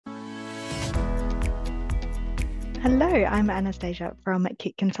Hello, I'm Anastasia from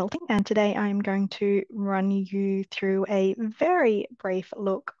Kit Consulting, and today I'm going to run you through a very brief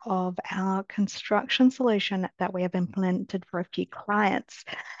look of our construction solution that we have implemented for a few clients.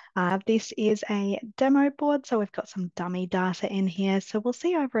 This is a demo board, so we've got some dummy data in here. So we'll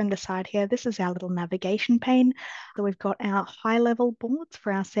see over in the side here, this is our little navigation pane. So we've got our high-level boards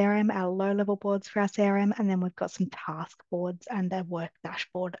for our CRM, our low-level boards for our CRM, and then we've got some task boards and a work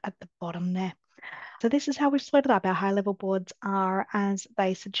dashboard at the bottom there. So this is how we've split it up. Our high-level boards are, as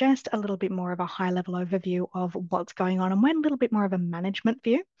they suggest, a little bit more of a high-level overview of what's going on, and we're a little bit more of a management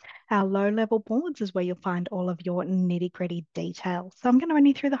view. Our low-level boards is where you'll find all of your nitty-gritty details. So I'm going to run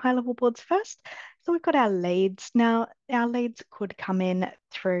you through the high-level boards first. So we've got our leads. Now, our leads could come in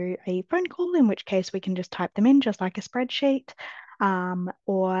through a phone call, in which case we can just type them in just like a spreadsheet.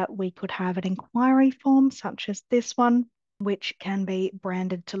 Or we could have an inquiry form such as this one, which can be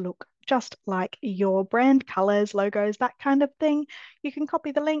branded to look just like your brand, colors, logos, that kind of thing. You can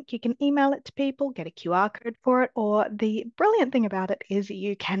copy the link, you can email it to people, get a QR code for it, or the brilliant thing about it is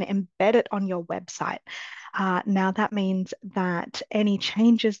you can embed it on your website. Now that means that any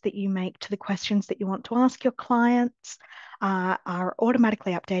changes that you make to the questions that you want to ask your clients are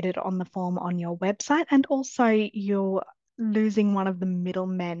automatically updated on the form on your website, and also you're losing one of the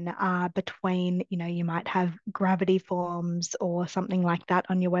middlemen between, you might have gravity forms or something like that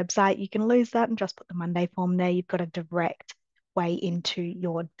on your website. You can lose that and just put the Monday form there. You've got a direct way into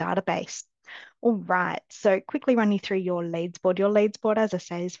your database. All right, so quickly run you through your leads board. Your leads board, as I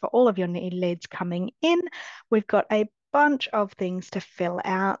say, is for all of your new leads coming in. We've got a bunch of things to fill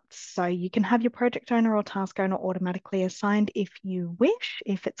out. So you can have your project owner or task owner automatically assigned if you wish,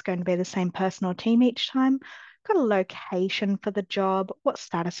 if it's going to be the same person or team each time. Got a location for the job, what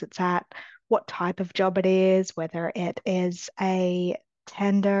status it's at, what type of job it is, whether it is a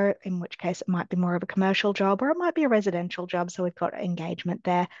tender, in which case it might be more of a commercial job, or it might be a residential job. So we've got engagement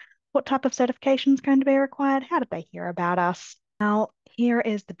there. What type of certification is going to be required? How did they hear about us? Now, here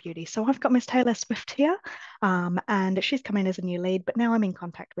is the beauty. So I've got Miss Taylor Swift here, and she's come in as a new lead, but now I'm in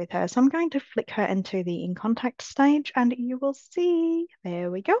contact with her. So I'm going to flick her into the in contact stage, and you will see, there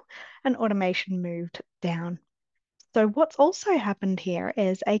we go, an automation moved down. So what's also happened here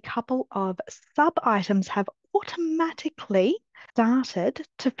is a couple of sub items have automatically started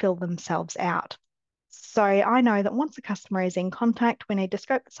to fill themselves out. So I know that once the customer is in contact, we need to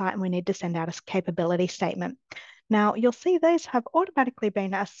scope the site and we need to send out a capability statement. Now you'll see these have automatically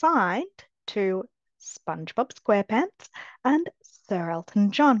been assigned to SpongeBob SquarePants and Sir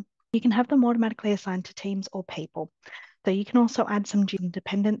Elton John. You can have them automatically assigned to teams or people. So you can also add some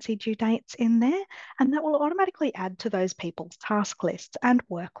dependency due dates in there, and that will automatically add to those people's task lists and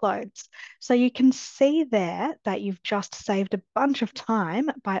workloads. So you can see there that you've just saved a bunch of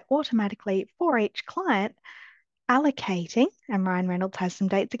time by automatically, for each client, allocating, and Ryan Reynolds has some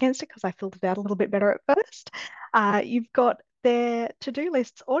dates against it because I filled it out a little bit better at first. You've got their to-do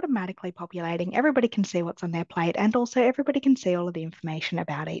lists automatically populating. Everybody can see what's on their plate, and also everybody can see all of the information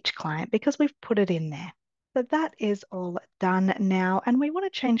about each client because we've put it in there. So that is all done now, and we want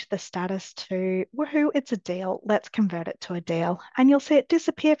to change the status to, woohoo, it's a deal. Let's convert it to a deal. And you'll see it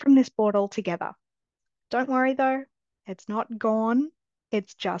disappear from this board altogether. Don't worry though, it's not gone,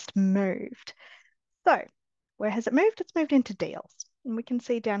 it's just moved. So where has it moved? It's moved into deals. And we can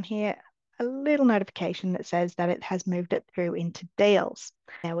see down here a little notification that says that it has moved it through into deals.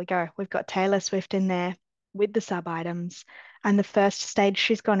 There we go. We've got Taylor Swift in there with the sub items. And the first stage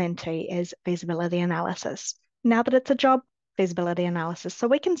she's gone into is feasibility analysis. Now that it's a job, feasibility analysis. So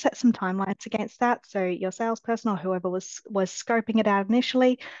we can set some timelines against that. So your salesperson or whoever was scoping it out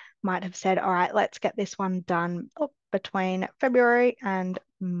initially might have said, all right, let's get this one done between February and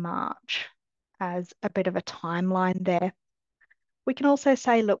March as a bit of a timeline there. We can also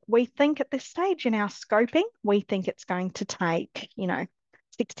say, look, we think at this stage in our scoping, we think it's going to take,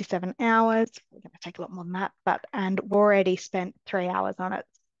 67 hours. We're going to take a lot more than that, and we've already spent 3 hours on it.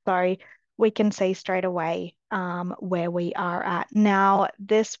 So we can see straight away where we are at. Now,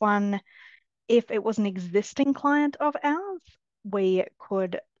 this one, if it was an existing client of ours, we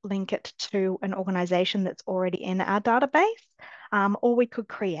could link it to an organization that's already in our database, or we could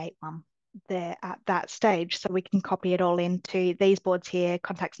create one there at that stage. So we can copy it all into these boards here.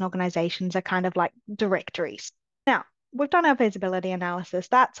 Contacts and organizations are kind of like directories. Now, we've done our feasibility analysis.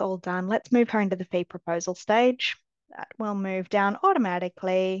 That's all done. Let's move her into the fee proposal stage. That will move down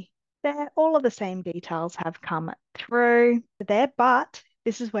automatically. There, all of the same details have come through there, but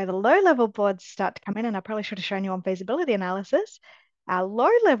this is where the low-level boards start to come in, and I probably should have shown you on feasibility analysis. Our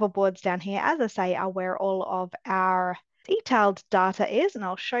low-level boards down here, as I say, are where all of our Detailed data is, and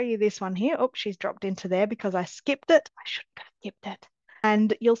I'll show you this one here. Oops, she's dropped into there because I skipped it. I shouldn't have skipped it.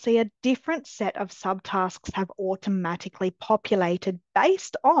 And you'll see a different set of subtasks have automatically populated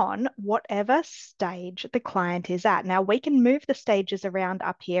based on whatever stage the client is at. Now, we can move the stages around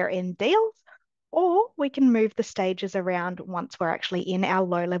up here in deals, or we can move the stages around once we're actually in our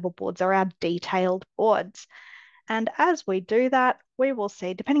low-level boards or our detailed boards. And as we do that, we will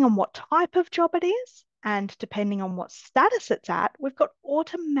see, depending on what type of job it is and depending on what status it's at, we've got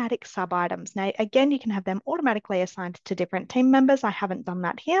automatic sub-items. Now, again, you can have them automatically assigned to different team members. I haven't done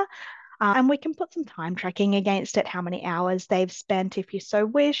that here. And we can put some time tracking against it, how many hours they've spent if you so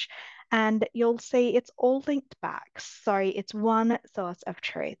wish. And you'll see it's all linked back. So it's one source of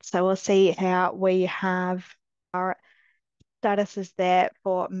truth. So we'll see how we have our statuses there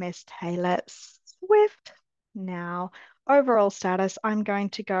for Miss Taylor Swift. Now, overall status, I'm going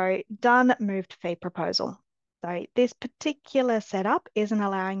to go done, moved fee proposal. So this particular setup isn't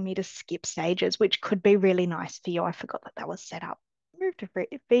allowing me to skip stages, which could be really nice for you. I forgot that that was set up. Move to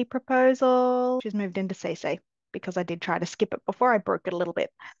fee proposal. She's moved into CC because I did try to skip it before. I broke it a little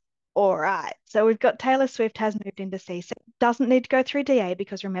bit. All right, so we've got Taylor Swift has moved into CC. Doesn't need to go through DA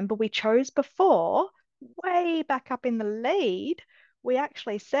because remember we chose before, way back up in the lead, we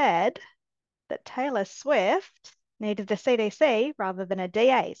actually said that Taylor Swift needed a CDC rather than a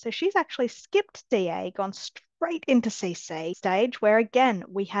DA. So she's actually skipped DA, gone straight into CC stage, where again,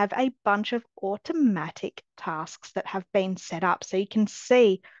 we have a bunch of automatic tasks that have been set up. So you can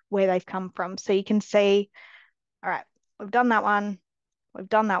see where they've come from. So you can see, all right, we've done that one. We've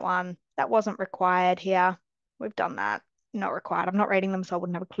done that one. That wasn't required here. We've done that. Not required. I'm not reading them, so I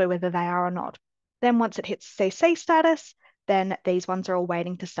wouldn't have a clue whether they are or not. Then once it hits CC status, then these ones are all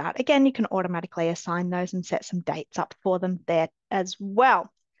waiting to start. Again, you can automatically assign those and set some dates up for them there as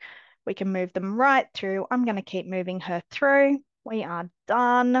well. We can move them right through. I'm going to keep moving her through. We are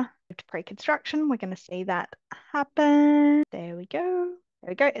done. To pre-construction, we're going to see that happen. There we go. There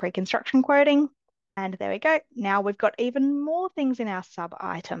we go. Pre-construction quoting. And there we go. Now we've got even more things in our sub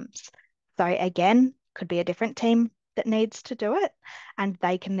items. So again, could be a different team that needs to do it, and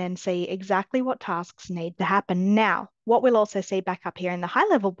they can then see exactly what tasks need to happen. Now, what we'll also see back up here in the high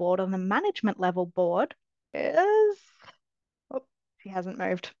level board, on the management level board, is, oh, she hasn't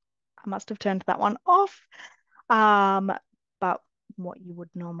moved. I must have turned that one off. But what you would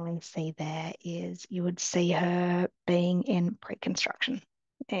normally see there is you would see her being in pre-construction.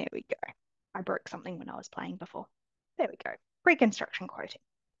 There we go. I broke something when I was playing before. There we go. Pre-construction quoting.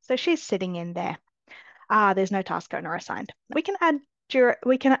 So she's sitting in there. There's no task owner assigned. We can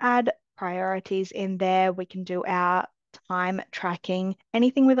add priorities in there. We can do our time tracking.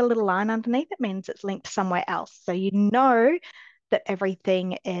 Anything with a little line underneath it means it's linked somewhere else. So you know that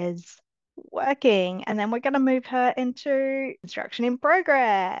everything is working. And then we're going to move her into construction in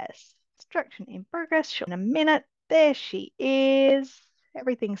progress. Construction in progress. In a minute. There she is.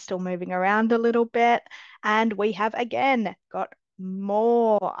 Everything's still moving around a little bit. And we have again got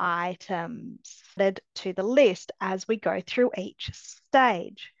more items added to the list as we go through each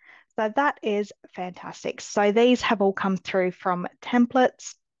stage. So that is fantastic. So these have all come through from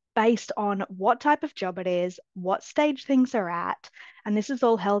templates based on what type of job it is, what stage things are at, and this is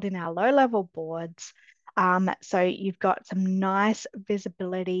all held in our low-level boards. So you've got some nice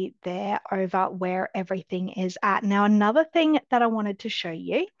visibility there over where everything is at. Now, another thing that I wanted to show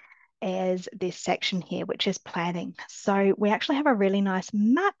you is this section here, which is planning. So we actually have a really nice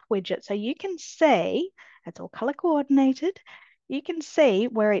map widget. So you can see, it's all color coordinated. You can see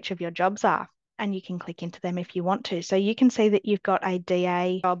where each of your jobs are, and you can click into them if you want to. So you can see that you've got a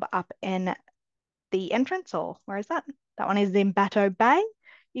DA job up in the entrance, or where is that? That one is in Bateau Bay.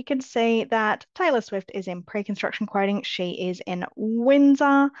 You can see that Taylor Swift is in pre-construction quoting. She is in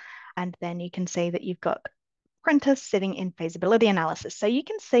Windsor. And then you can see that you've got Prentice sitting in feasibility analysis. So you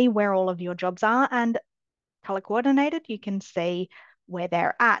can see where all of your jobs are, and color coordinated, you can see where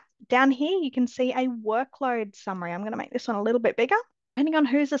they're at. Down here, you can see a workload summary. I'm going to make this one a little bit bigger. Depending on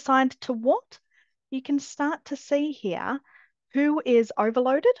who's assigned to what, you can start to see here who is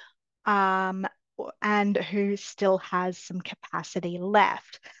overloaded and who still has some capacity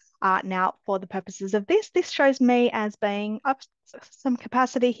left. Now, for the purposes of this shows me as being up some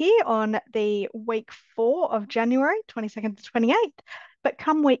capacity here on the week 4 of January, 22nd to 28th. But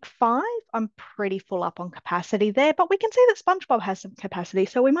come week 5, I'm pretty full up on capacity there. But we can see that SpongeBob has some capacity,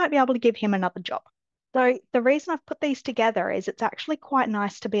 so we might be able to give him another job. So the reason I've put these together is it's actually quite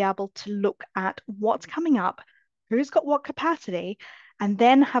nice to be able to look at what's coming up, who's got what capacity, and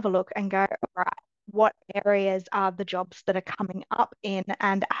then have a look and go, all right, what areas are the jobs that are coming up in,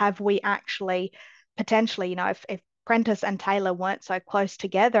 and have we actually potentially, if apprentice and tailor weren't so close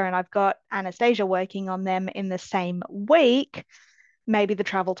together and I've got Anastasia working on them in the same week, maybe the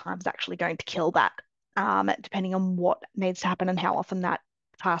travel time is actually going to kill that, depending on what needs to happen and how often that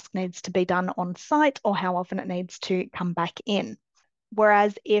task needs to be done on site or how often it needs to come back in.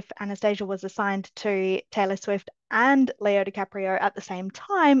 Whereas if Anastasia was assigned to Taylor Swift and Leo DiCaprio at the same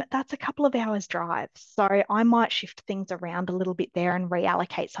time, that's a couple of hours drive. So I might shift things around a little bit there and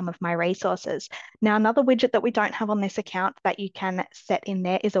reallocate some of my resources. Now, another widget that we don't have on this account that you can set in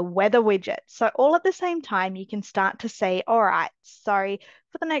there is a weather widget. So all at the same time, you can start to see, all right, so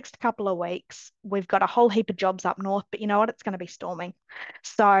for the next couple of weeks, we've got a whole heap of jobs up north, but you know what? It's going to be storming.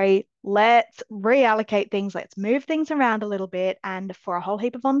 So let's reallocate things, let's move things around a little bit. And for a whole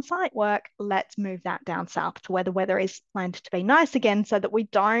heap of on-site work, let's move that down south to where the weather is planned to be nice again so that we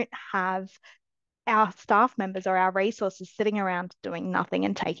don't have our staff members or our resources sitting around doing nothing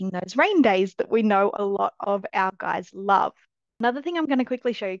and taking those rain days that we know a lot of our guys love. Another thing I'm going to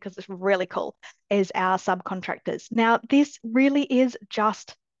quickly show you because it's really cool is our subcontractors. Now, this really is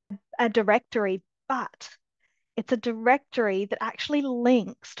just a directory, but it's a directory that actually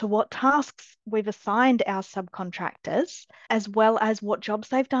links to what tasks we've assigned our subcontractors, as well as what jobs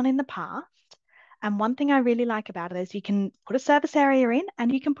they've done in the past. And one thing I really like about it is you can put a service area in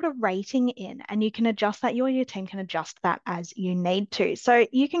and you can put a rating in and you can adjust that. You or your team can adjust that as you need to. So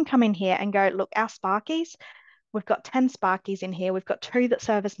you can come in here and go, look, our Sparkies, we've got 10 Sparkies in here. We've got two that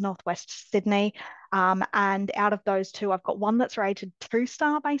service Northwest Sydney. And out of those two, I've got one that's rated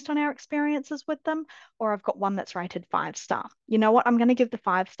 2-star based on our experiences with them, or I've got one that's rated 5-star. You know what? I'm going to give the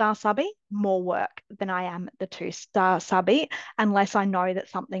 5-star subby more work than I am the 2-star subby, unless I know that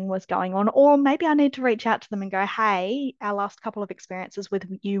something was going on. Or maybe I need to reach out to them and go, hey, our last couple of experiences with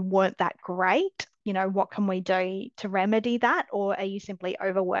you weren't that great. You know, what can we do to remedy that? Or are you simply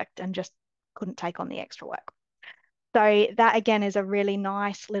overworked and just couldn't take on the extra work? So that again is a really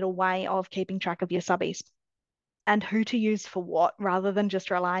nice little way of keeping track of your subbies and who to use for what rather than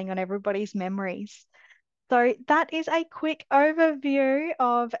just relying on everybody's memories. So that is a quick overview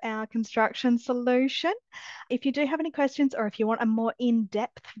of our construction solution. If you do have any questions or if you want a more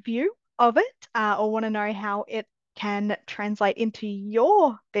in-depth view of it or want to know how it can translate into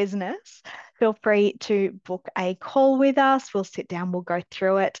your business, feel free to book a call with us. We'll sit down, we'll go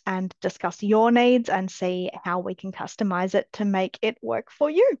through it and discuss your needs and see how we can customize it to make it work for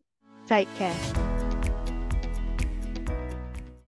you. Take care.